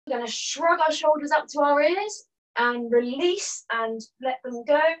going to shrug our shoulders up to our ears and release and let them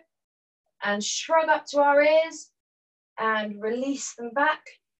go, and shrug up to our ears and release them back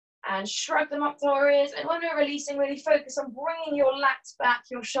and shrug them up to our ears. And when we're releasing, really focus on bringing your lats back,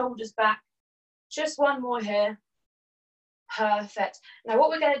 your shoulders back. Just one more here. Perfect. Now what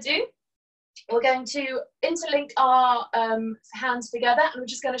we're going to do, we're going to interlink our hands together, and we're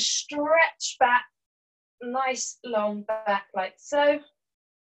just going to stretch back, nice long back like so.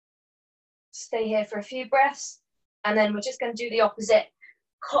 Stay here for a few breaths, and then we're just going to do the opposite.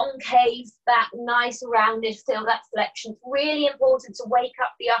 Concave back, nice rounded, feel that flexion. It's really important to wake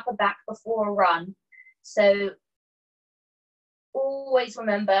up the upper back before a run. So always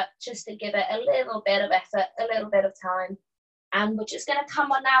remember just to give it a little bit of effort, a little bit of time. And we're just going to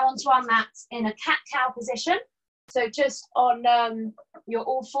come on now onto our mats in a cat-cow position. So just on your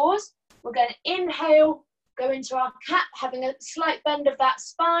all fours, we're going to inhale, go into our cat, having a slight bend of that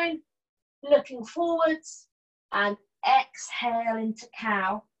spine, looking forwards, and exhale into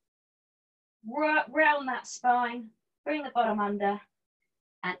cow. Round that spine, bring the bottom under,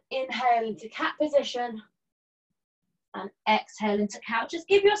 and inhale into cat position, and exhale into cow. Just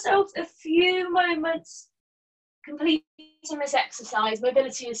give yourselves a few moments completing this exercise.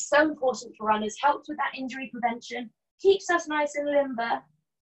 Mobility is so important for runners, helps with that injury prevention, keeps us nice and limber.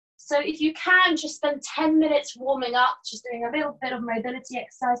 So if you can, just spend 10 minutes warming up, just doing a little bit of mobility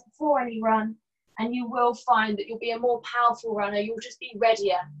exercise before any run, and you will find that you'll be a more powerful runner. You'll just be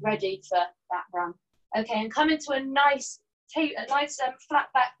ready for that run. Okay, and come into a nice flat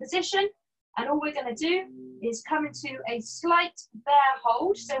back position. And all we're going to do is come into a slight bear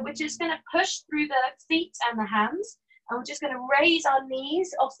hold. So we're just going to push through the feet and the hands. And we're just going to raise our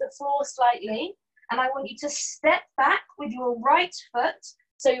knees off the floor slightly. And I want you to step back with your right foot.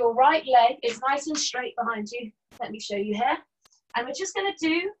 So your right leg is nice and straight behind you. Let me show you here. And we're just going to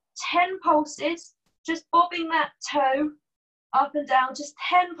do 10 pulses, just bobbing that toe up and down. Just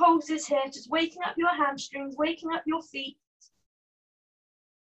 10 pulses here, just waking up your hamstrings, waking up your feet.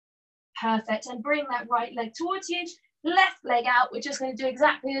 Perfect, and bring that right leg towards you, left leg out. We're just going to do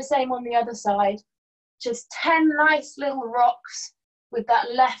exactly the same on the other side. Just 10 nice little rocks with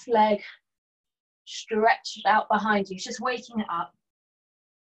that left leg stretched out behind you, just waking it up.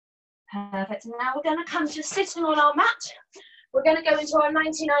 Perfect, and now we're going to come to sitting on our mat. We're going to go into our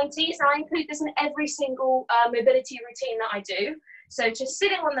 90-90s. I include this in every single mobility routine that I do. So just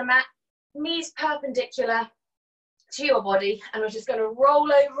sitting on the mat, knees perpendicular to your body, and we're just going to roll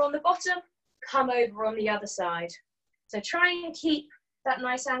over on the bottom, come over on the other side. So try and keep that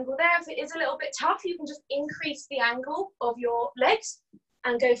nice angle there. If it is a little bit tough, you can just increase the angle of your legs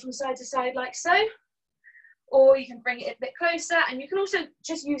and go from side to side like so. Or you can bring it a bit closer, and you can also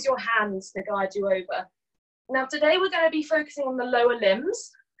just use your hands to guide you over. Now today we're going to be focusing on the lower limbs.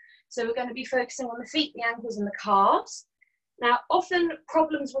 So we're going to be focusing on the feet, the ankles, and the calves. Now, often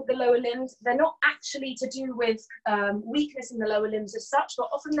problems with the lower limbs, they're not actually to do with weakness in the lower limbs as such, but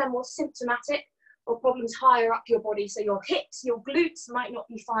often they're more symptomatic or problems higher up your body. So your hips, your glutes might not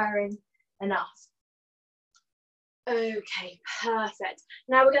be firing enough. Okay, perfect.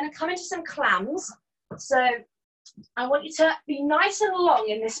 Now we're going to come into some clams. So I want you to be nice and long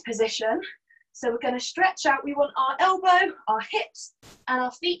in this position. So we're going to stretch out. We want our elbow, our hips, and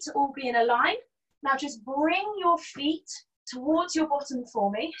our feet to all be in a line. Now just bring your feet towards your bottom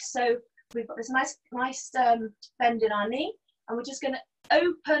for me. So we've got this nice bend in our knee, and we're just going to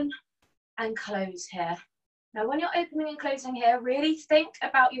open and close here. Now when you're opening and closing here, really think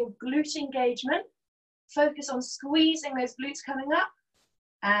about your glute engagement. Focus on squeezing those glutes coming up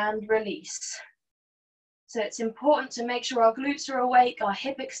and release. So it's important to make sure our glutes are awake, our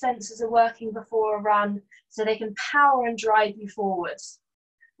hip extensors are working before a run, so they can power and drive you forwards,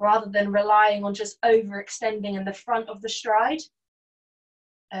 rather than relying on just overextending in the front of the stride.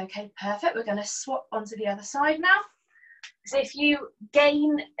 Okay, perfect. We're going to swap onto the other side now. So if you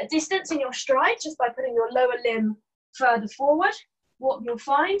gain a distance in your stride just by putting your lower limb further forward, what you'll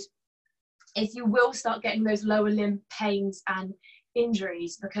find is you will start getting those lower limb pains and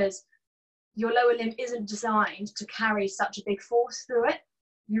injuries, because your lower limb isn't designed to carry such a big force through it.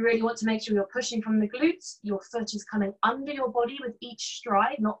 You really want to make sure you're pushing from the glutes, your foot is coming under your body with each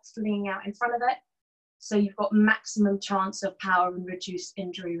stride, not flinging out in front of it. So you've got maximum chance of power and reduced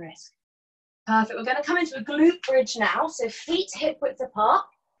injury risk. Perfect, we're going to come into a glute bridge now. So feet hip width apart,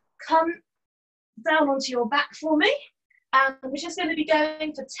 come down onto your back for me. And we're just going to be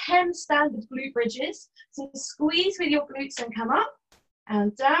going for 10 standard glute bridges. So squeeze with your glutes and come up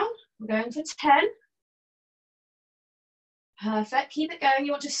and down. We're going for 10. Perfect, keep it going.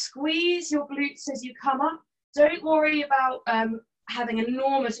 You want to squeeze your glutes as you come up. Don't worry about having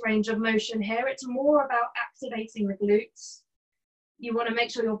enormous range of motion here. It's more about activating the glutes. You want to make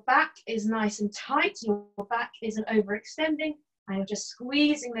sure your back is nice and tight, your back isn't overextending, and you're just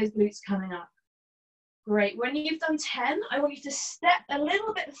squeezing those glutes coming up. Great. When you've done 10, I want you to step a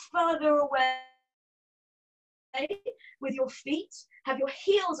little bit further away with your feet. Have your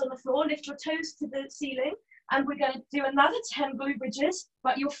heels on the floor, lift your toes to the ceiling, and we're going to do another 10 glute bridges,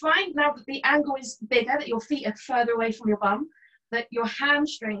 but you'll find now that the angle is bigger, that your feet are further away from your bum, that your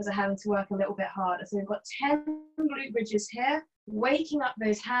hamstrings are having to work a little bit harder. So we've got 10 glute bridges here, waking up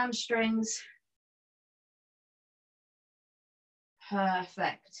those hamstrings.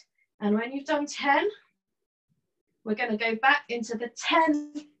 Perfect. And when you've done 10, we're going to go back into the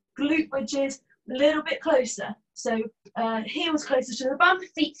 10 glute bridges a little bit closer. So heels closer to the bum,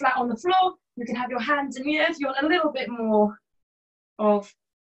 feet flat on the floor. You can have your hands in the air if you want a little bit more of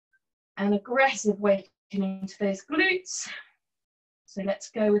an aggressive awakening to those glutes. So let's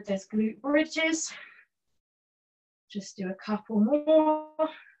go with those glute bridges. Just do a couple more.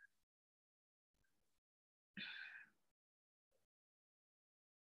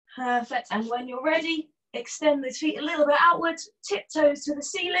 Perfect. And when you're ready, extend those feet a little bit outwards, tiptoes to the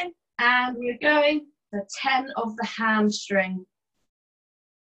ceiling, and we're going for 10 of the hamstring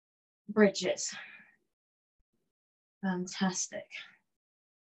bridges. Fantastic.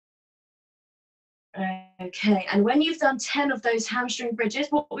 Okay, and when you've done 10 of those hamstring bridges,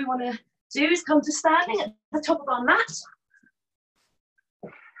 what we want to do is come to standing at the top of our mat.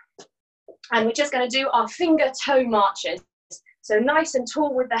 And we're just going to do our finger toe marches. So nice and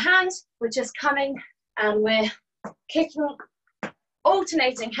tall with the hands, we're just coming and we're kicking,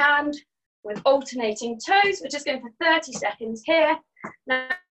 alternating hand with alternating toes. We're just going for 30 seconds here.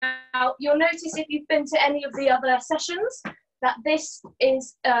 Now, you'll notice if you've been to any of the other sessions that this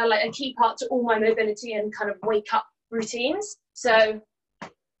is like a key part to all my mobility and kind of wake up routines. So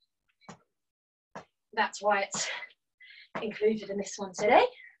that's why it's included in this one today.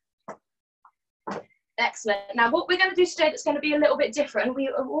 Excellent. Now what we're going to do today that's going to be a little bit different, we've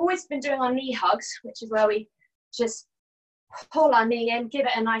always been doing our knee hugs, which is where we just pull our knee in, give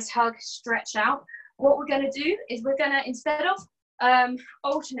it a nice hug, stretch out. What we're going to do is we're going to, instead of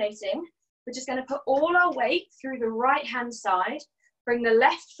alternating, we're just going to put all our weight through the right hand side, bring the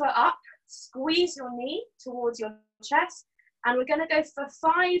left foot up, squeeze your knee towards your chest, and we're going to go for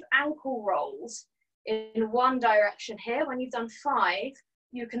 5 ankle rolls in one direction here. When you've done 5,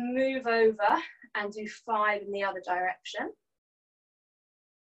 you can move over and do 5 in the other direction.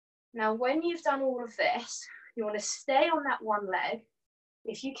 Now, when you've done all of this, you want to stay on that one leg,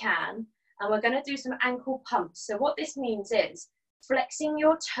 if you can, and we're going to do some ankle pumps. So what this means is flexing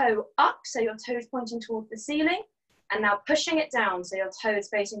your toe up, so your toe is pointing towards the ceiling, and now pushing it down, so your toe is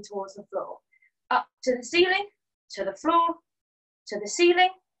facing towards the floor. Up to the ceiling, to the floor, to the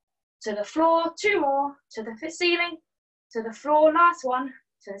ceiling, to the floor, 2 more, to the ceiling, to the floor, last one,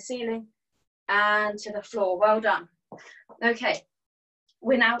 to the ceiling, and to the floor. Well done. Okay,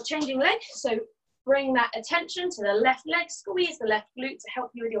 we're now changing leg, so bring that attention to the left leg, squeeze the left glute to help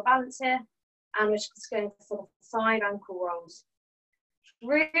you with your balance here, and we're just going for 5 ankle rolls.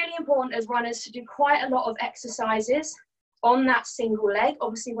 Really important as runners to do quite a lot of exercises on that single leg.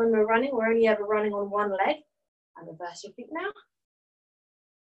 Obviously when we're running, we're only ever running on one leg. And reverse your feet now.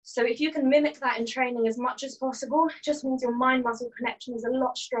 So if you can mimic that in training as much as possible, it just means your mind-muscle connection is a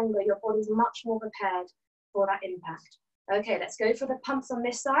lot stronger. Your body's much more prepared for that impact. Okay, let's go for the pumps on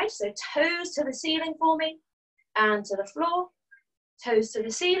this side. So toes to the ceiling for me and to the floor. Toes to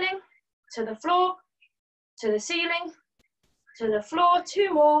the ceiling, to the floor, to the ceiling, to the floor.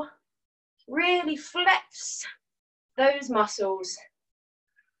 2 more. Really flex those muscles.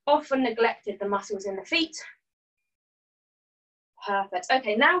 Often neglected, the muscles in the feet. Perfect.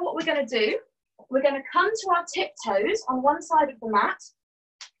 Okay, now what we're going to do, we're going to come to our tiptoes on one side of the mat.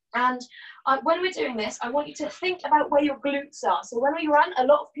 And when we're doing this, I want you to think about where your glutes are. So when we run, a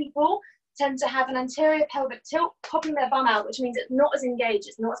lot of people tend to have an anterior pelvic tilt, popping their bum out, which means it's not as engaged,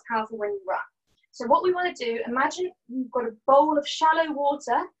 it's not as powerful when you run. So what we want to do, imagine you've got a bowl of shallow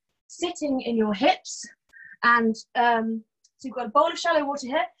water sitting in your hips. And so you've got a bowl of shallow water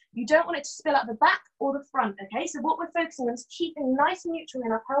here. You don't want it to spill out the back or the front, okay? So what we're focusing on is keeping nice and neutral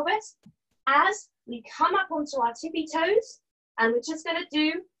in our pelvis as we come up onto our tippy toes, and we're just gonna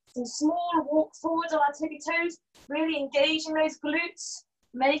do some small walk forwards on our tippy toes, really engaging those glutes,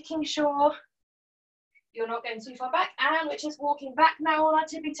 making sure you're not going too far back, and we're just walking back now on our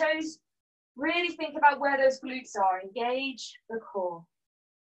tippy toes. Really think about where those glutes are, engage the core.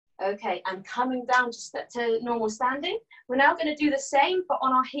 Okay, and coming down to normal standing. We're now going to do the same, but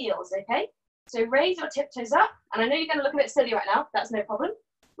on our heels, okay? So raise your tiptoes up, and I know you're going to look a bit silly right now, that's no problem.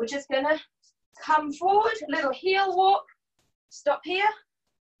 We're just going to come forward, a little heel walk, stop here,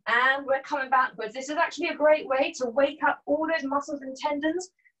 and we're coming backwards. This is actually a great way to wake up all those muscles and tendons,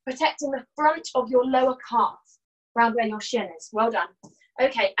 protecting the front of your lower calf, around where your shin is. Well done.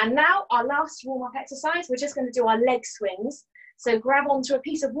 Okay, and now our last warm-up exercise, we're just going to do our leg swings. So grab onto a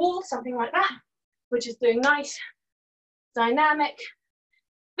piece of wall, something like that. We're just doing nice, dynamic,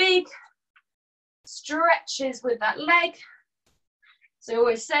 big stretches with that leg. So I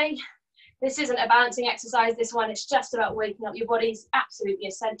always say, this isn't a balancing exercise, this one, it's just about waking up your body. It's absolutely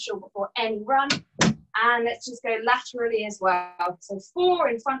essential before any run. And let's just go laterally as well. So 4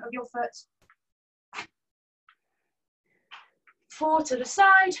 in front of your foot. 4 to the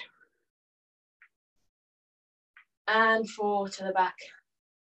side. And 4 to the back.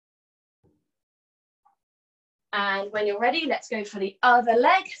 And when you're ready, let's go for the other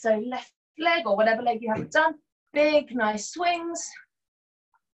leg. So left leg or whatever leg you haven't done. Big, nice swings.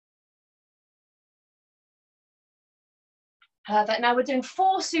 Perfect. Now we're doing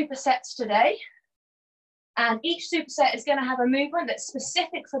 4 supersets today. And each superset is going to have a movement that's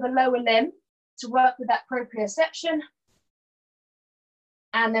specific for the lower limb to work with that proprioception.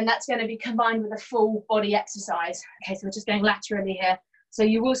 And then that's going to be combined with a full body exercise. Okay, so we're just going laterally here. So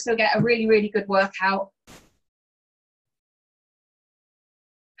you will still get a really, really good workout.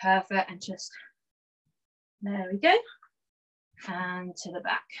 Perfect, and just, there we go. And to the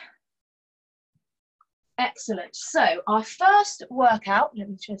back. Excellent. So our first workout, let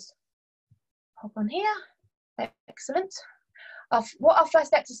me just pop on here. Excellent. What our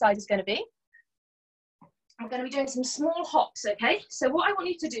first exercise is going to be, I'm going to be doing some small hops, okay? So what I want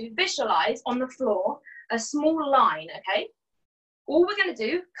you to do, visualize on the floor a small line, okay? All we're going to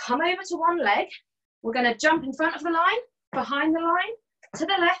do, come over to one leg. We're going to jump in front of the line, behind the line, to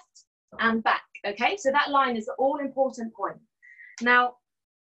the left and back, okay? So that line is the all-important point. Now,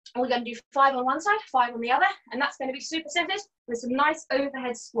 we're going to do 5 on one side, 5 on the other, and that's going to be supersetted with some nice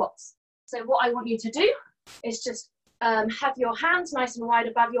overhead squats. So what I want you to do is just have your hands nice and wide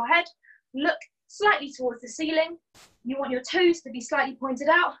above your head, look slightly towards the ceiling. You want your toes to be slightly pointed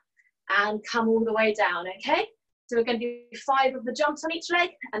out and come all the way down, okay? So we're going to do 5 of the jumps on each leg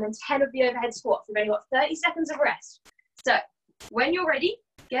and then 10 of the overhead squats. We've only got 30 seconds of rest. So when you're ready,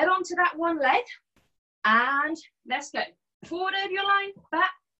 get onto that one leg and let's go. Forward over your line,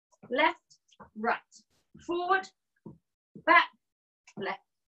 back, left, right. Forward, back, left,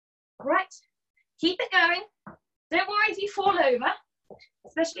 right. Keep it going. Don't worry if you fall over,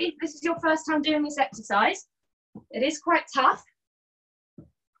 especially if this is your first time doing this exercise. It is quite tough.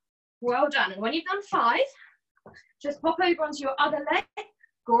 Well done. And when you've done 5, just pop over onto your other leg,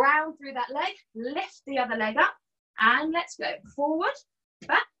 ground through that leg, lift the other leg up, and let's go. Forward,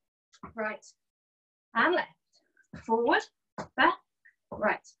 back, right, and left. Forward, back,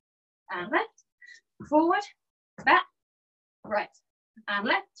 right, and left. Forward, back, right, and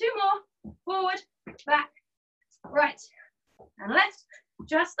left. 2 more. Forward, back, right, and left.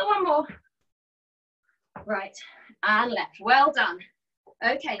 Just the 1 more. Right, and left. Well done.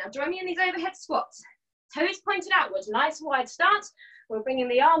 Okay, now join me in these overhead squats. Toes pointed outwards, nice wide stance. We're bringing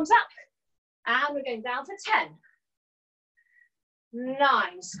the arms up, and we're going down for 10.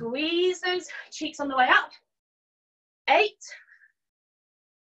 9, squeeze those cheeks on the way up. 8,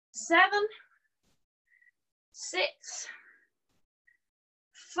 7, 6,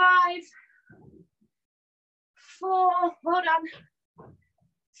 5, 4, well done,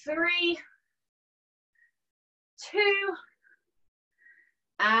 3, 2,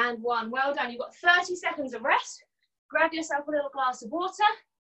 and 1. Well done. You've got 30 seconds of rest. Grab yourself a little glass of water.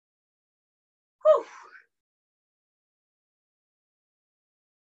 Whew.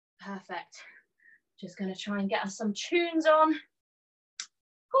 Perfect. Just going to try and get us some tunes on.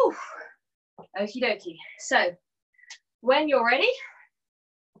 Whew. Okie dokie. So when you're ready,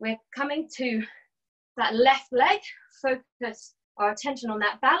 we're coming to that left leg. Focus our attention on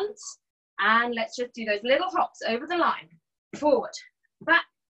that balance. And let's just do those little hops over the line. Forward, back,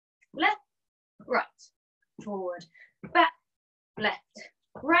 left, right. Forward, back, left,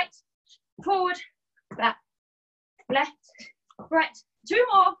 right. Forward, back, left, right. 2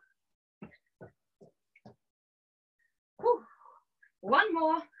 more. Whew. 1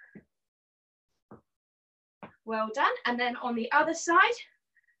 more. Well done. And then on the other side,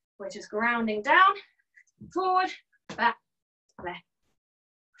 we're just grounding down. Forward, back, left,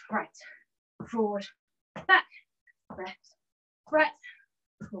 right. Forward, back, left, right.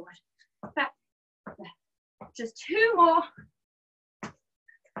 Forward, back, left. Just 2 more.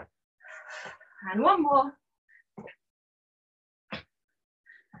 And 1 more.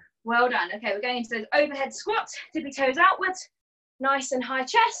 Well done. Okay, we're going into those overhead squats, tippy toes outwards, nice and high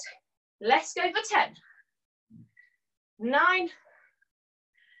chest. Let's go for 10. 9,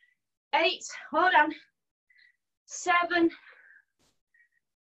 8, well done. 7,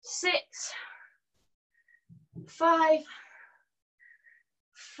 6, 5,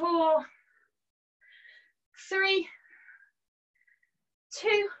 4, 3,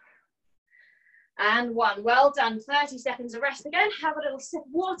 2, and 1. Well done. 30 seconds of rest again. Have a little sip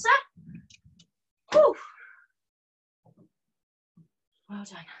of water. Whew. Well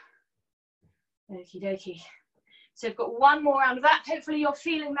done. Okie dokie. So we've got one more round of that. Hopefully you're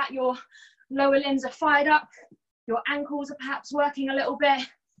feeling that your lower limbs are fired up. Your ankles are perhaps working a little bit.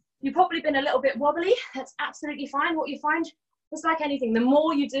 You've probably been a little bit wobbly. That's absolutely fine. What you find, it's like anything. The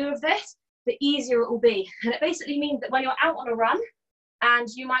more you do of this, the easier it will be. And it basically means that when you're out on a run and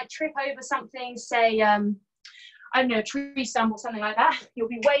you might trip over something, say, I don't know, a tree stump or something like that, you'll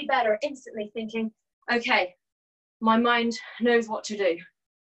be way better instantly thinking, okay, my mind knows what to do.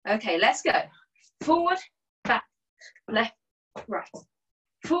 Okay, let's go. Forward, back, left, right.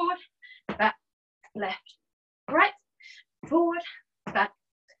 Forward, back, left, right. Forward, back,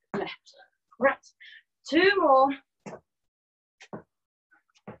 left, right. 2 more.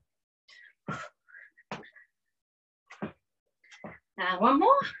 And 1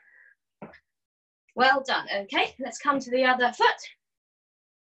 more. Well done. Okay, let's come to the other foot.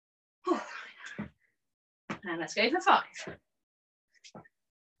 And let's go for 5.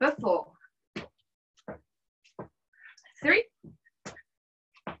 For 4. 3.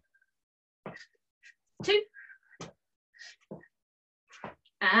 2.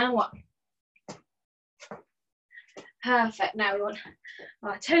 And 1. Perfect. Now we want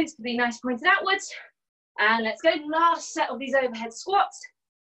our toes to be nice pointed outwards. And let's go. Last set of these overhead squats.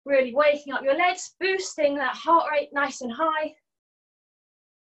 Really waking up your legs, boosting that heart rate nice and high.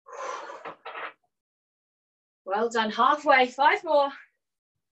 Well done. Halfway. 5 more.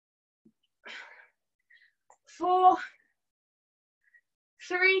 4,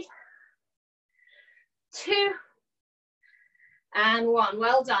 3, 2, and 1.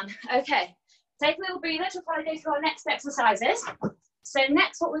 Well done. Okay, take a little breather to probably go through our next exercises. So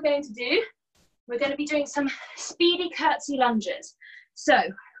next what we're going to do, we're going to be doing some speedy curtsy lunges. So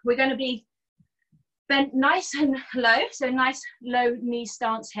we're going to be bent nice and low, so nice low knee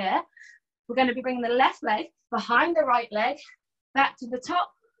stance here. We're going to be bringing the left leg behind the right leg, back to the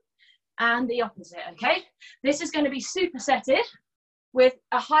top, and the opposite, okay? This is going to be supersetted with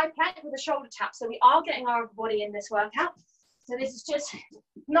a high plank with a shoulder tap. So we are getting our upper body in this workout. So this is just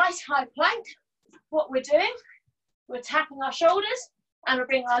nice high plank. What we're doing, we're tapping our shoulders and we're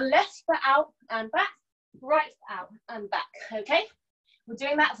bringing our left foot out and back, right foot out and back, okay? We're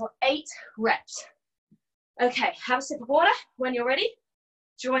doing that for 8 reps. Okay, have a sip of water. When you're ready,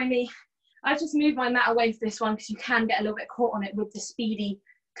 join me. I've just moved my mat away for this one because you can get a little bit caught on it with the speedy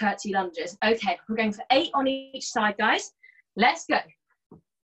curtsy lunges. Okay, we're going for 8 on each side, guys. Let's go.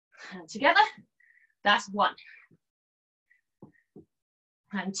 And together, that's 1.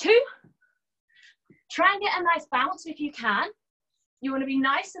 And 2. Try and get a nice bounce if you can. You want to be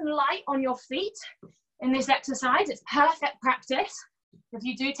nice and light on your feet in this exercise. It's perfect practice. If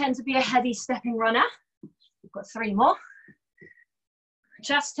you do tend to be a heavy stepping runner, we've got 3 more.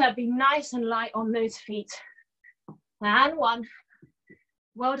 Just to be nice and light on those feet. And 1.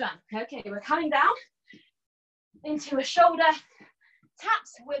 Well done. Okay, we're coming down into a shoulder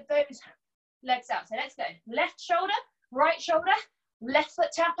taps with those legs out. So let's go. Left shoulder, left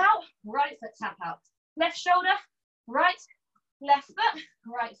foot tap out, right foot tap out. Left shoulder, right, left foot,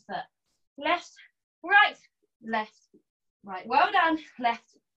 right foot. Left, right, left, right. Well done.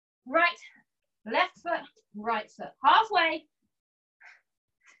 Left, right, left foot, right foot. Halfway.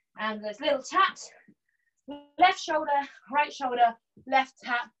 And those little taps. Left shoulder, left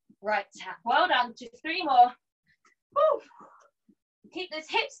tap, right tap. Well done. Just 3 more. Woo. Keep those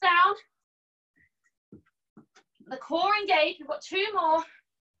hips down. The core engaged. We've got 2 more.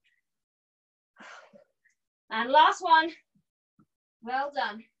 And last one. Well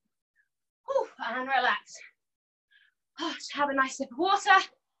done. Woo. And relax. Oh, just have a nice sip of water.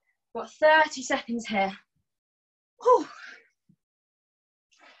 We've got 30 seconds here. Woo.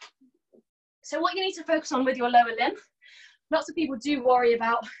 So what you need to focus on with your lower limb, lots of people do worry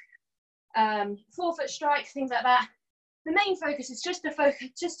about forefoot strikes, things like that. The main focus is just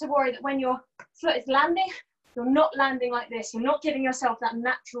to worry that when your foot is landing, you're not landing like this. You're not giving yourself that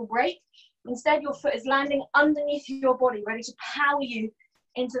natural break. Instead, your foot is landing underneath your body, ready to power you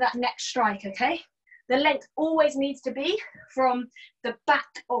into that next strike, okay? The length always needs to be from the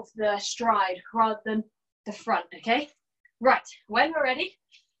back of the stride rather than the front, okay? Right, when we're ready,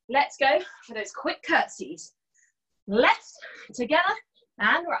 let's go for those quick curtsies. Left, together,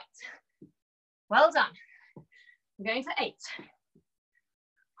 and right. Well done. We're going for 8.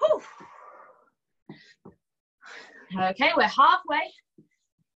 Whew. Okay, we're halfway.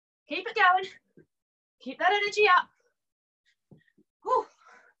 Keep it going. Keep that energy up. Whew.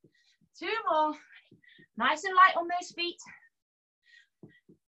 2 more. Nice and light on those feet.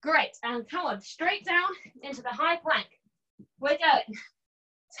 Great, and come on, straight down into the high plank. We're going.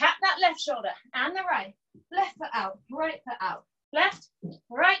 Tap that left shoulder and the right. Left foot out, right foot out. Left,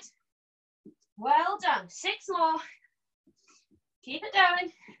 right. Well done. 6 more. Keep it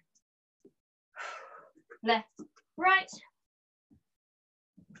going. Left, right.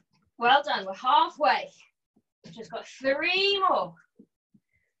 Well done, we're halfway. Just got 3 more.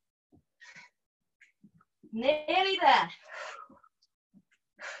 Nearly there.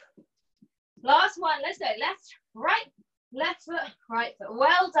 Last one, let's go. Left, right, left foot, right foot.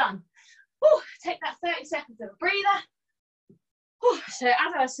 Well done. Whew, take that 30 seconds of a breather. Whew, so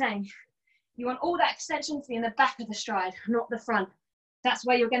as I was saying, you want all that extension to be in the back of the stride, not the front. That's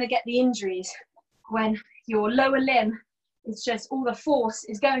where you're going to get the injuries, when your lower limb is just all the force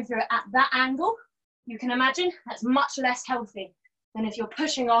is going through it at that angle. You can imagine that's much less healthy than if you're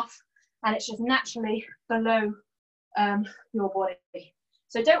pushing off and it's just naturally below your body.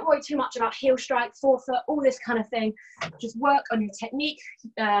 So don't worry too much about heel strike, forefoot, all this kind of thing. Just work on your technique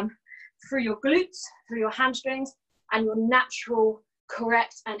through your glutes, through your hamstrings, and your natural,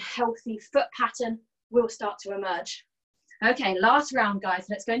 correct, and healthy foot pattern will start to emerge. Okay, last round, guys.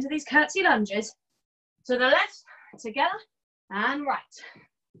 Let's go into these curtsy lunges. To the left, together, and right.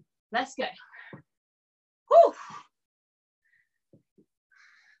 Let's go. Whew.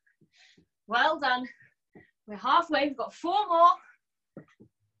 Well done. We're halfway. We've got 4 more.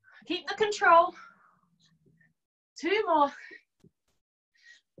 Keep the control. 2 more.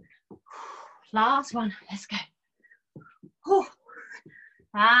 Last one. Let's go. Whew.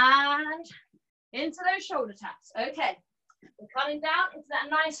 And into those shoulder taps. Okay. We're coming down into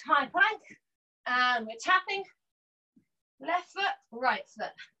that nice high plank. And we're tapping. Left foot, right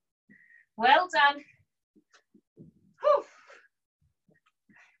foot. Well done. Whew.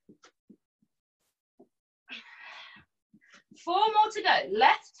 Four more to go.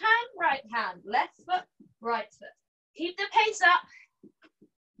 Left hand, right hand. Left foot, right foot. Keep the pace up.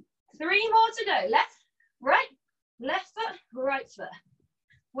 3 more to go. Left, right, left foot, right foot.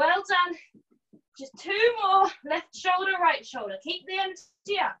 Well done. Just 2 more. Left shoulder, right shoulder. Keep the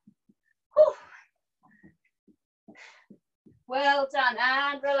energy up. Whew. Well done,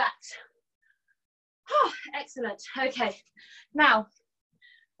 and relax. Oh, excellent. Okay, now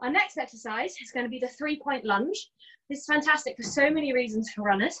our next exercise is going to be the 3-point lunge. This is fantastic for so many reasons for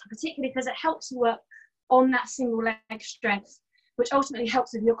runners, particularly because it helps you work on that single leg strength, which ultimately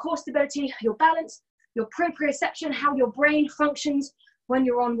helps with your core stability, your balance, your proprioception, how your brain functions when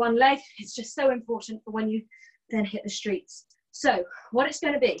you're on one leg. It's just so important for when you then hit the streets. So what it's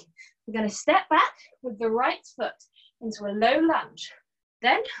going to be, we're going to step back with the right foot into a low lunge.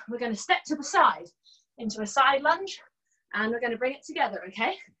 Then we're going to step to the side into a side lunge, and we're going to bring it together,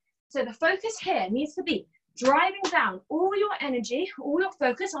 okay? So the focus here needs to be driving down all your energy, all your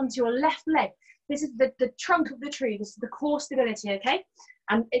focus onto your left leg. This is the trunk of the tree. This is the core stability, okay?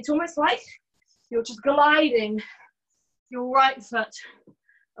 And it's almost like you're just gliding your right foot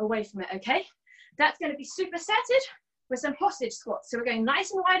away from it, okay? That's going to be supersetted with some hostage squats. So we're going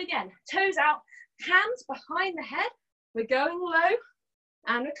nice and wide again. Toes out, hands behind the head. We're going low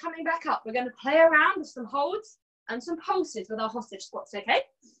and we're coming back up. We're going to play around with some holds and some pulses with our hostage squats, okay?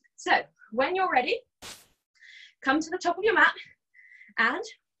 So when you're ready, come to the top of your mat and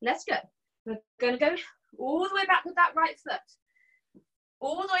let's go. We're going to go all the way back with that right foot.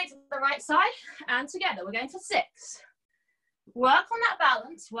 All the way to the right side and together. We're going for 6. Work on that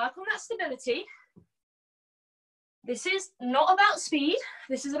balance, work on that stability. This is not about speed,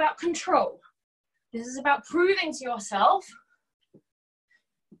 this is about control. This is about proving to yourself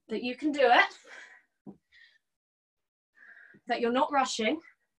that you can do it, that you're not rushing,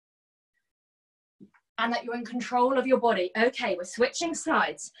 and that you're in control of your body. Okay, we're switching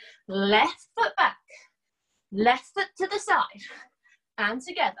sides. Left foot back, left foot to the side, and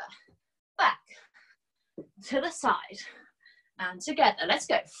together. Back, to the side, and together. Let's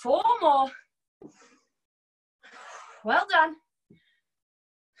go. 4 more. Well done.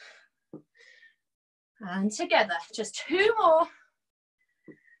 And together. Just 2 more.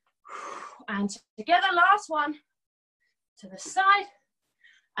 And together. Last one. To the side.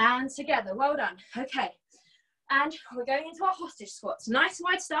 And together. Well done. Okay. And we're going into our hostage squats. Nice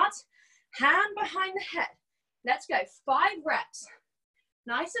wide start. Hand behind the head. Let's go. 5 reps.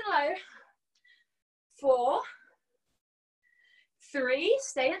 Nice and low. 4, 3,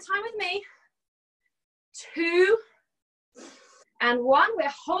 stay in time with me. 2, and 1. We're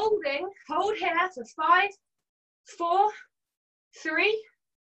holding, hold here for 5, 4, 3,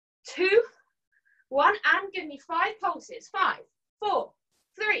 2, 1, and give me 5 pulses. 5, 4,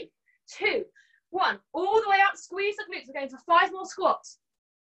 3, 2, 1. All the way up, squeeze the glutes. We're going for 5 more squats.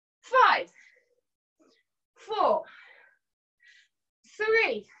 5, 4,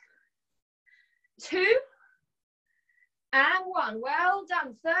 3, 2, and 1. Well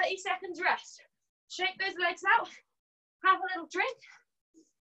done. 30 seconds rest. Shake those legs out. Have a little drink.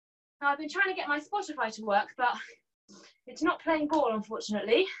 Now, I've been trying to get my Spotify to work, but it's not playing ball,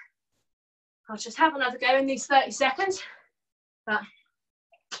 unfortunately. I'll just have another go in these 30 seconds. But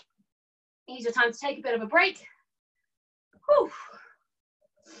easier time to take a bit of a break. Whew.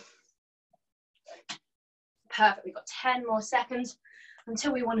 Perfect. We've got 10 more seconds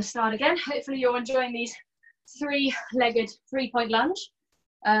until we want to start again. Hopefully you're enjoying these 3-legged 3-point lunge.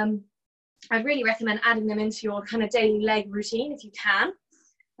 I'd really recommend adding them into your kind of daily leg routine if you can.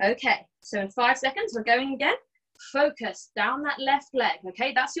 Okay, so in 5 seconds, we're going again. Focus down that left leg,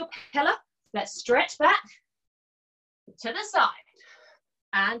 okay? That's your pillar. Let's stretch back to the side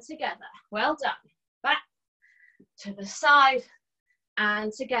and together. Well done. Back to the side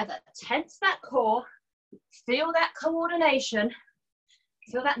and together. Tense that core. Feel that coordination.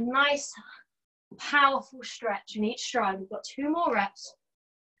 Feel that nice, powerful stretch in each stride. We've got 2 more reps.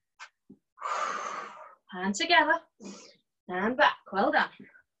 And together, and back. Well done.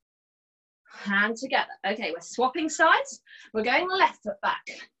 And together. Okay, we're swapping sides. We're going left foot back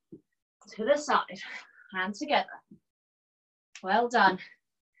to the side and together. Well done.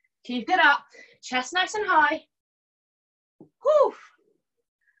 Keep it up. Chest nice and high. Whew.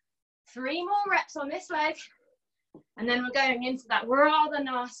 3 more reps on this leg. And then we're going into that rather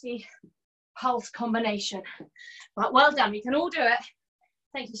nasty pulse combination. But well done. We can all do it.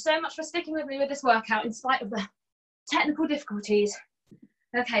 Thank you so much for sticking with me with this workout in spite of the technical difficulties.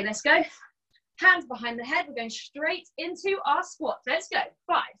 Okay, let's go. Hands behind the head. We're going straight into our squat. Let's go.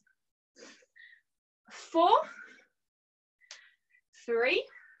 5, 4, 3,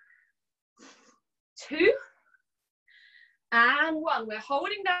 2, and 1. We're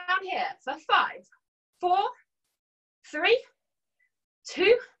holding down here for 5, 4, 3,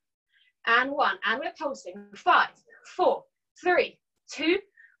 2, and 1. And we're pulsing. 5, 4, 3, 2,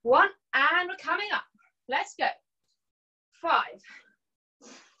 1, and we're coming up. Let's go. 5,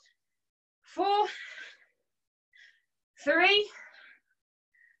 4, 3,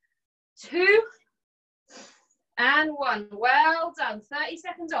 2, and 1. Well done. 30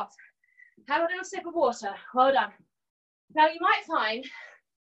 seconds off. Have a little sip of water. Well done. Now you might find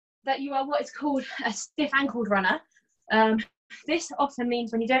that you are what is called a stiff ankled runner. This often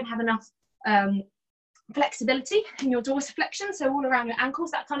means when you don't have enough flexibility in your dorsiflexion, so all around your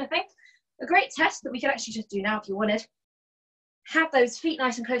ankles, that kind of thing. A great test that we could actually just do now if you wanted. Have those feet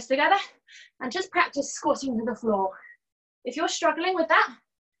nice and close together and just practice squatting to the floor. If you're struggling with that,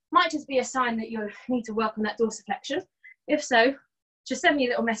 might just be a sign that you need to work on that dorsiflexion. If so, just send me a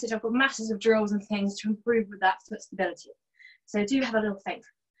little message. I've got masses of drills and things to improve with that foot stability. So do have a little think.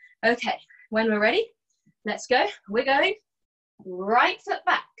 Okay, when we're ready, let's go. We're going right foot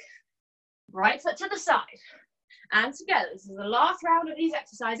back, right foot to the side, and together. This is the last round of these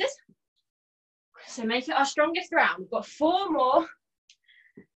exercises. So make it our strongest round. We've got 4 more.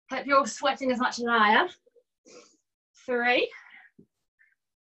 Hope you're all sweating as much as I am. 3.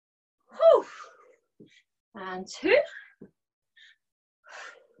 Whew. And 2.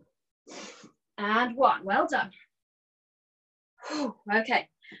 And 1. Well done. Whew. Okay,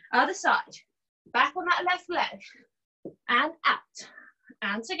 other side. Back on that left leg. And out.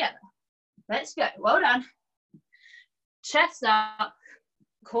 And together. Let's go. Well done. Chest up.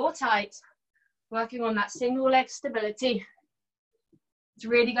 Core tight. Working on that single leg stability. It's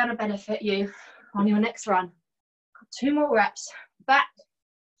really going to benefit you on your next run. Got 2 more reps. Back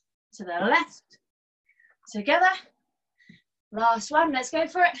to the left. Together. Last one. Let's go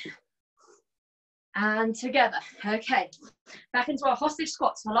for it. And together. Okay. Back into our hostage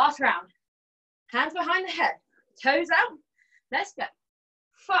squats for last round. Hands behind the head. Toes out. Let's go.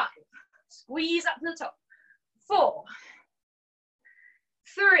 5. Squeeze up to the top. 4.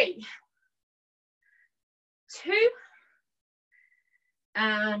 3. 2.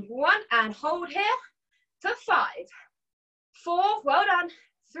 And 1. And hold here for 5. 4. Well done.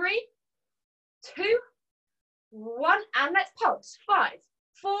 3. 2. 1. And let's pulse. 5.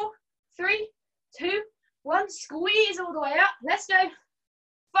 4. 3. 2. 1. Squeeze all the way up. Let's go.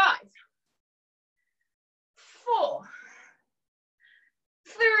 5. 4.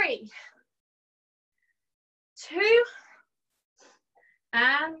 3, 2,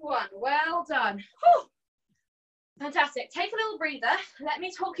 and 1. Well done. Whew. Fantastic. Take a little breather. Let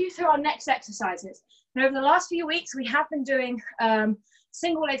me talk you through our next exercises. Now, over the last few weeks, we have been doing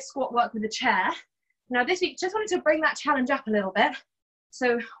single leg squat work with a chair. Now, this week, just wanted to bring that challenge up a little bit.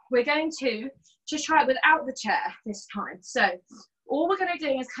 So we're going to just try it without the chair this time. So all we're going to be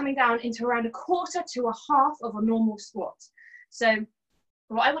doing is coming down into around 1/4 to 1/2 of a normal squat. So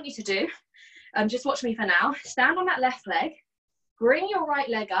what I want you to do, just watch me for now, stand on that left leg, bring your right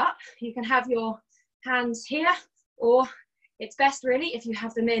leg up. You can have your hands here, or it's best really if you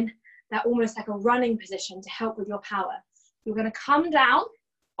have them in that almost like a running position to help with your power. You're going to come down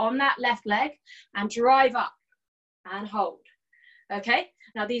on that left leg and drive up and hold. Okay,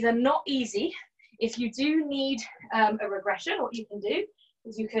 now these are not easy. If you do need a regression, what you can do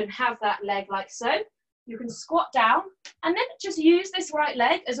is you can have that leg like so. You can squat down and then just use this right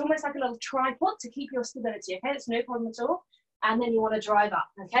leg as almost like a little tripod to keep your stability, okay? That's no problem at all. And then you want to drive up,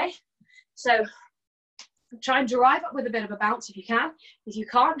 okay? So try and drive up with a bit of a bounce if you can. If you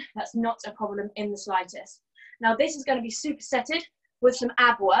can't, that's not a problem in the slightest. Now this is going to be supersetted with some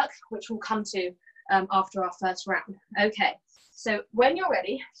ab work, which we'll come to after our first round. Okay, so when you're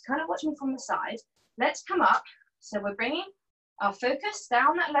ready, kind of watch me from the side. Let's come up. So we're bringing our focus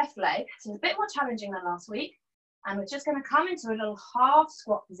down that left leg. So it's a bit more challenging than last week. And we're just going to come into a little half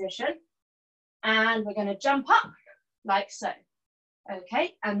squat position. And we're going to jump up like so.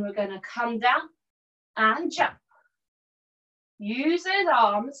 Okay, and we're going to come down and jump. Use those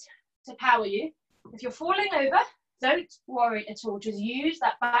arms to power you. If you're falling over, don't worry at all. Just use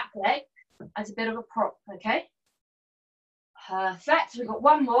that back leg as a bit of a prop, okay? Perfect. We've got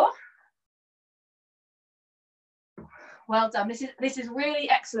one more. Well done. This is really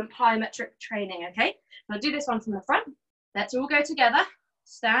excellent plyometric training, okay? I'll do this one from the front. Let's all go together,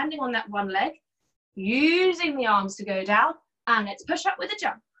 standing on that one leg, using the arms to go down, and let's push up with a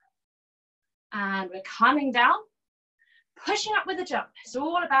jump. And we're coming down, pushing up with a jump. It's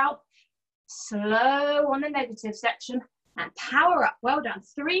all about slow on the negative section and power up. Well done.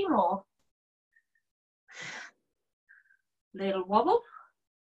 3 more. Little wobble.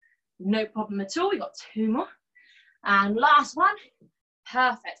 No problem at all. We've got 2 more. And last one.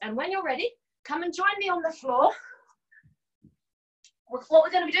 Perfect. And when you're ready, come and join me on the floor. What we're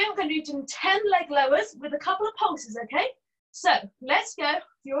going to be doing, we're going to be doing 10 leg lowers with a couple of pulses, okay? So let's go. If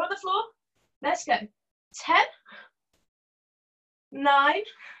you're on the floor, let's go. 10, 9,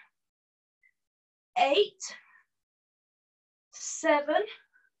 8, 7,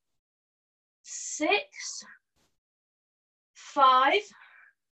 6, 5,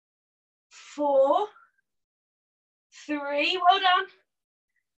 4, 3, well done,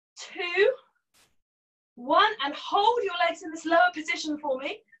 2, 1, and hold your legs in this lower position for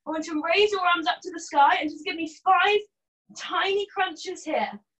me. I want you to raise your arms up to the sky and just give me 5 tiny crunches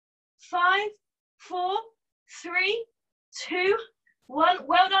here. 5, 4, 3, 2, 1.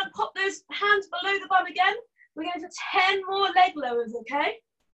 Well done. Pop those hands below the bum again. We're going for 10 more leg lowers, okay?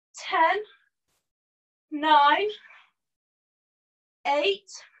 10, 9, 8,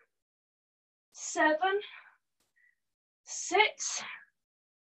 7, 6,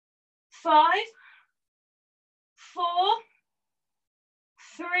 5, 4,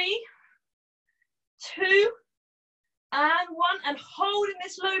 3, 2, and 1. And hold in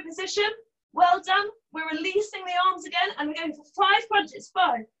this low position. Well done. We're releasing the arms again, and we're going for 5 crunches.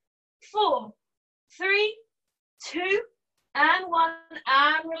 5, 4, 3, 2, and 1,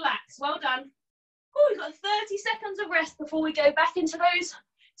 and relax. Well done. Oh, we've got 30 seconds of rest before we go back into those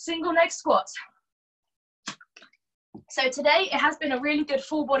single leg squats. So today it has been a really good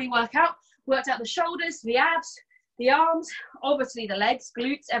full body workout. Worked out the shoulders, the abs, the arms, obviously the legs,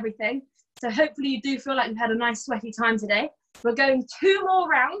 glutes, everything. So hopefully you do feel like you've had a nice sweaty time today. We're going 2 more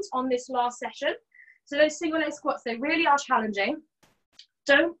rounds on this last session. So those single leg squats, they really are challenging.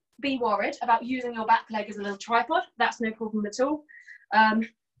 Don't be worried about using your back leg as a little tripod. That's no problem at all.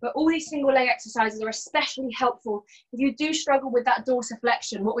 But all these single leg exercises are especially helpful if you do struggle with that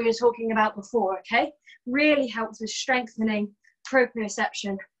dorsiflexion, what we were talking about before, okay? Really helps with strengthening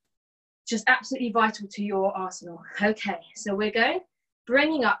proprioception, which is absolutely vital to your arsenal. Okay, so we're going,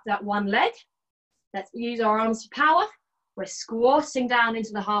 bringing up that one leg. Let's use our arms for power. We're squatting down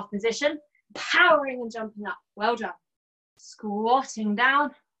into the half position, powering and jumping up. Well done. Squatting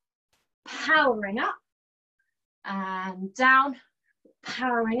down, powering up, and down,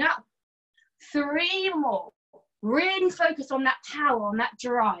 powering up. 3 more. Really focus on that power, on that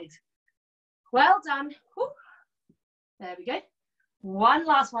drive. Well done. Whew. There we go. 1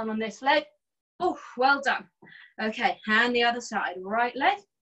 last one on this leg. Oh, well done. Okay, and the other side. Right leg,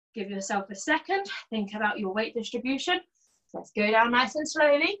 Give yourself a second, think about your weight distribution. Let's go down nice and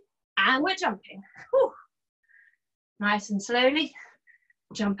slowly, and we're jumping. Whew. Nice and slowly,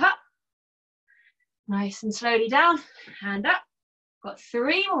 jump up. Nice and slowly down, and up. Got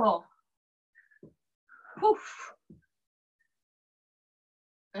 3 more. Whew.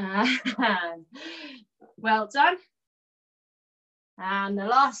 And well done. And the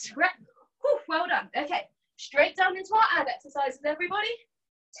last rep. Whew, well done. Okay, straight down into our ab exercises, everybody.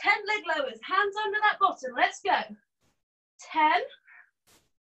 10 leg lowers, hands under that bottom. Let's go. 10,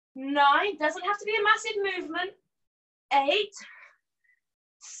 9, doesn't have to be a massive movement. 8,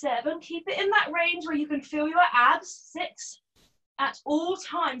 7, keep it in that range where you can feel your abs. 6, at all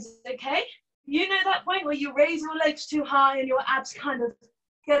times, okay? You know that point where you raise your legs too high and your abs kind of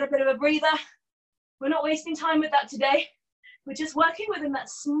get a bit of a breather. We're not wasting time with that today. We're just working within that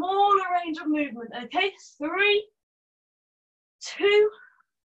smaller range of movement, okay? 3, 2,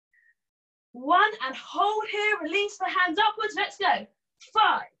 1, and hold here, release the hands upwards, let's go.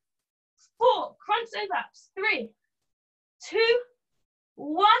 5, 4, crunch those abs. 3, 2,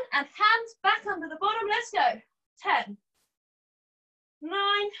 1, and hands back under the bottom, let's go. 10, 9,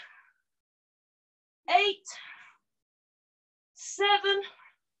 8, 7,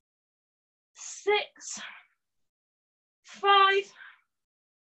 6, 5,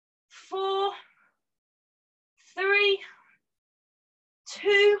 4, 3,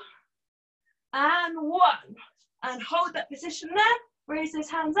 2, and 1. And hold that position there. Raise those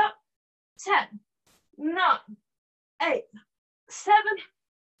hands up. 10, 9, 8, 7,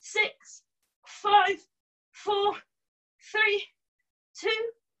 6, 5, 4, 3, 2.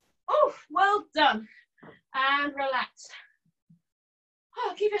 Oh, well done. And relax.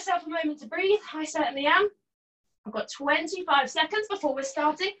 Oh, give yourself a moment to breathe. I certainly am. I've got 25 seconds before we're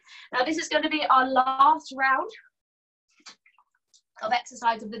starting. Now this is going to be our last round of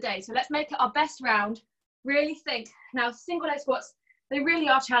exercise of the day. So let's make it our best round. Really think. Now single leg squats, they really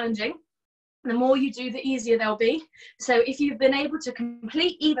are challenging. The more you do, the easier they'll be. So if you've been able to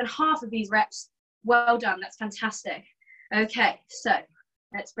complete even half of these reps, well done. That's fantastic. Okay, so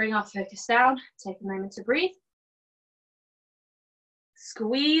let's bring our focus down. Take a moment to breathe.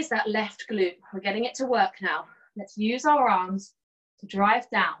 Squeeze that left glute. We're getting it to work now. Let's use our arms to drive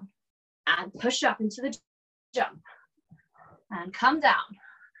down and push up into the jump. And come down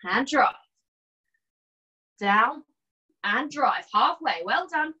and drive. Down and drive. Halfway. Well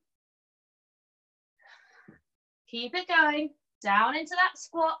done. Keep it going. Down into that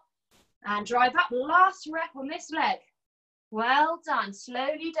squat. And drive up. Last rep on this leg. Well done.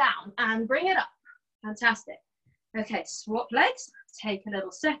 Slowly down and bring it up. Fantastic. Okay, swap legs. Take a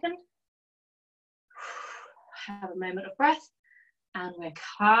little second. Have a moment of breath. And we're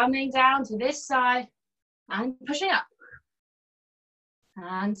coming down to this side and pushing up.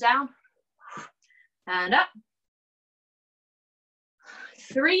 And down. And up.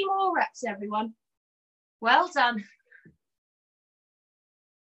 3 more reps, everyone. Well done.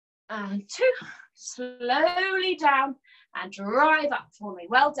 And 2. Slowly down and drive up for me.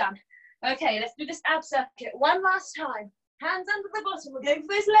 Well done. Okay, let's do this ab circuit one last time. Hands under the bottom. We're going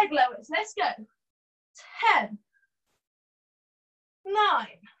for those leg lowers. Let's go. 10, 9,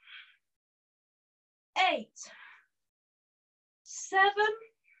 8, 7,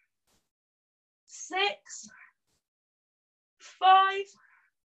 6, 5,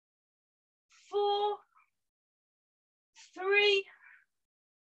 4, 3,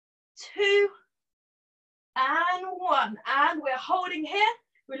 2, and 1. And we're holding here.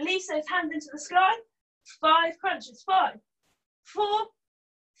 Release those hands into the sky. 5 crunches. 5, 4,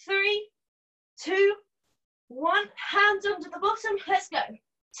 3, 2, 1. Hands under the bottom. Let's go.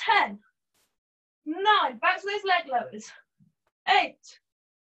 10, 9. Back to those leg lowers. 8,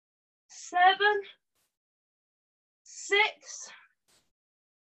 7, 6,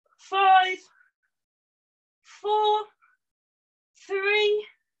 5, 4, 3,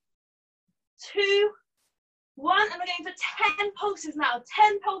 2, 1. And we're going for 10 pulses now.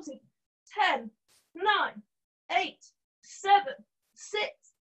 10 pulses. 10, 9, 8, 7, 6,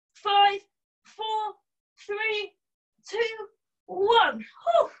 5, 4, 3, 2, 1.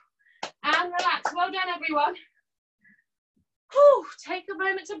 Whew. And relax. Well done, everyone. Whew. Take a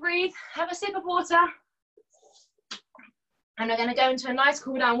moment to breathe. Have a sip of water. And we're going to go into a nice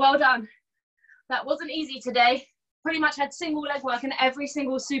cool down. Well done. That wasn't easy today. Pretty much had single leg work in every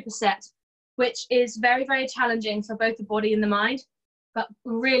single superset, which is very, very challenging for both the body and the mind, but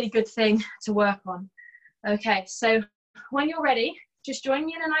really good thing to work on. Okay, so when you're ready, just join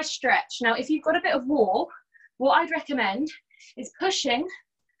me in a nice stretch. Now, if you've got a bit of wall, what I'd recommend is push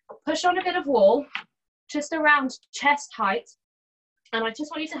on a bit of wall, just around chest height, And I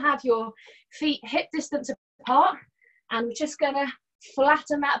just want you to have your feet hip distance apart, and we're just gonna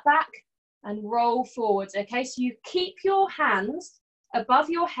flatten that back and roll forwards, okay? So you keep your hands above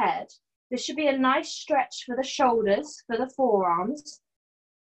your head. This should be a nice stretch for the shoulders, for the forearms.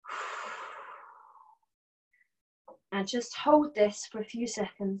 And just hold this for a few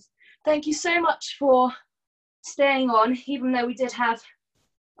seconds. Thank you so much for staying on, even though we did have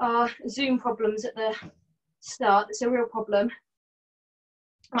our Zoom problems at the start. It's a real problem.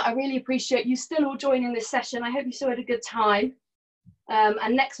 I really appreciate you still all joining this session. I hope you still had a good time.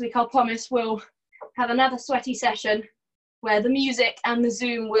 And next week, I promise we'll have another sweaty session where the music and the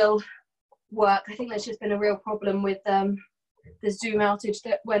Zoom will work. I think there's just been a real problem with the Zoom outage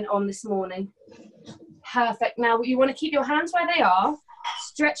that went on this morning. Perfect. Now you want to keep your hands where they are.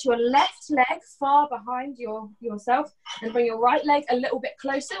 Stretch your left leg far behind yourself and bring your right leg a little bit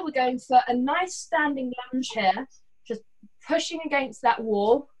closer. We're going for a nice standing lunge here. Just pushing against that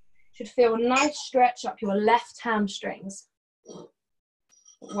wall. Should feel a nice stretch up your left hamstrings.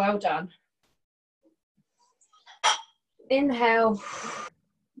 Well done. Inhale,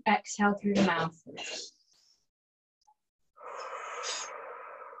 exhale through the mouth.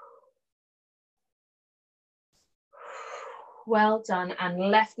 Well done. And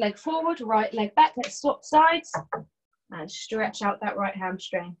left leg forward, right leg back. Let's swap sides and stretch out that right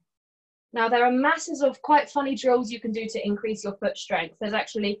hamstring. Now there are masses of quite funny drills you can do to increase your foot strength. There's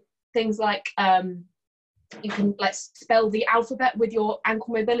actually things like you can like spell the alphabet with your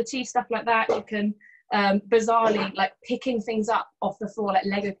ankle mobility, stuff like that. You can bizarrely, like picking things up off the floor like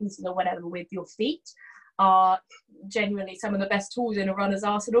Lego pieces or whatever with your feet are genuinely some of the best tools in a runner's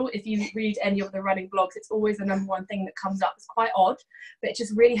arsenal. If you read any of the running blogs, it's always the #1 thing that comes up. It's quite odd, but it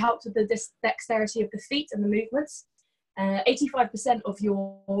just really helps with the dexterity of the feet and the movements. 85% of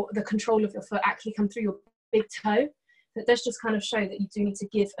the control of your foot actually come through your big toe. But this just kind of show that you do need to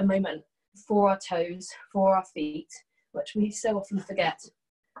give a moment for our toes, for our feet, which we so often forget.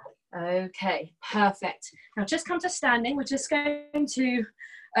 Okay, perfect. Now just come to standing. We're just going to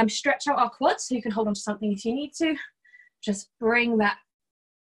stretch out our quads, so you can hold on to something if you need to. Just bring that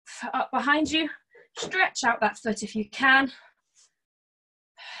up behind you. Stretch out that foot if you can.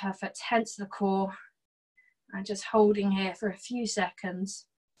 Perfect, tense the core. And just holding here for a few seconds.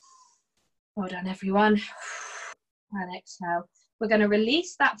 Well done, everyone. And exhale. We're going to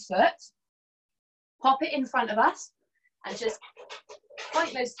release that foot, pop it in front of us, and just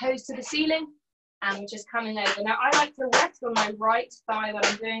point those toes to the ceiling, and we're just coming over. Now, I like to rest on my right thigh when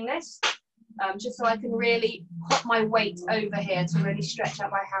I'm doing this, just so I can really put my weight over here to really stretch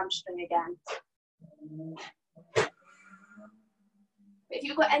out my hamstring again. If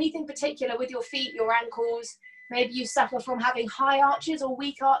you've got anything particular with your feet, your ankles, maybe you suffer from having high arches or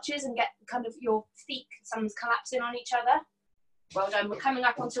weak arches and get kind of your feet sometimes collapsing on each other. Well done. We're coming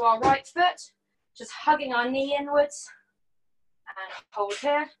up onto our right foot, just hugging our knee inwards and hold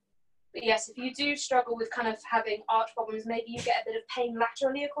here. But yes, if you do struggle with kind of having arch problems, maybe you get a bit of pain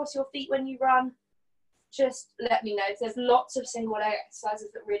laterally across your feet when you run, just let me know. There's lots of single leg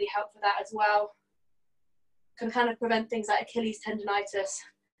exercises that really help for that as well. Can kind of prevent things like Achilles tendonitis.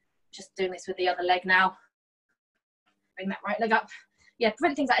 Just doing this with the other leg now. Bring that right leg up. Yeah,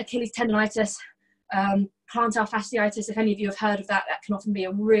 prevent things like Achilles tendonitis, plantar fasciitis. If any of you have heard of that, that can often be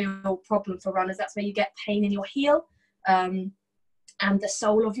a real problem for runners. That's where you get pain in your heel and the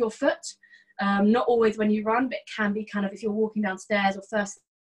sole of your foot. Not always when you run, but it can be kind of if you're walking downstairs or first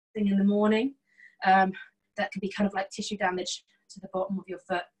thing in the morning. That could be kind of like tissue damage to the bottom of your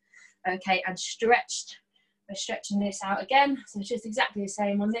foot. Okay, and stretched. We're stretching this out again. So it's just exactly the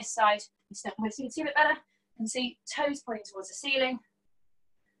same on this side. You step away so you can see a bit better. You can see toes pointing towards the ceiling.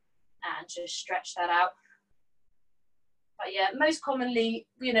 And just stretch that out. But yeah, most commonly,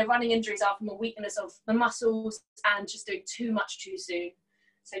 you know, running injuries are from a weakness of the muscles and just doing too much too soon.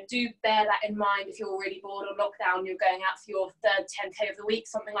 So do bear that in mind. If you're really bored on lockdown, you're going out for your third 10K of the week,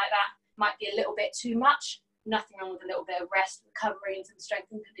 something like that, might be a little bit too much. Nothing wrong with a little bit of rest, recovery, and some strength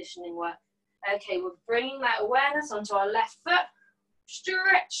and conditioning work. Okay, we're bringing that awareness onto our left foot,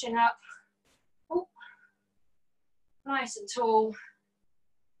 stretching up. Ooh. Nice and tall.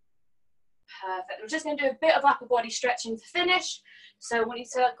 Perfect. We're just going to do a bit of upper body stretching to finish. So I want you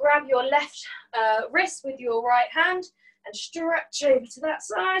to grab your left wrist with your right hand and stretch over to that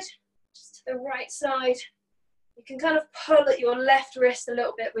side, just to the right side. You can kind of pull at your left wrist a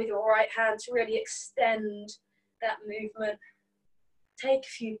little bit with your right hand to really extend that movement. Take a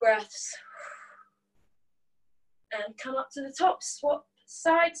few breaths. And come up to the top, swap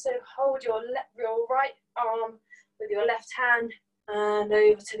sides. So hold your right arm with your left hand and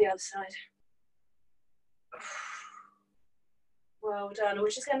over to the other side. Well done. We're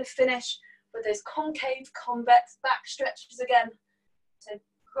just going to finish with those concave, convex back stretches again. So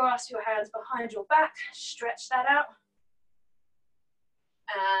grasp your hands behind your back, stretch that out.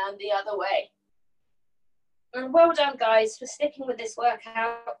 And the other way. And well done, guys, for sticking with this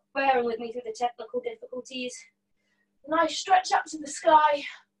workout, bearing with me through the technical difficulties. Nice stretch up to the sky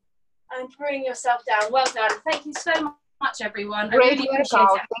and bring yourself down. Well done. Thank you so much, everyone. Great I really appreciate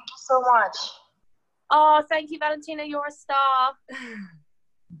workout. it. Thank you so much. Oh, thank you, Valentina. You're a star.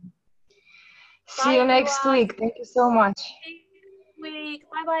 See you next week. Thank you so much. See you next week.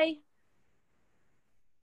 Bye-bye.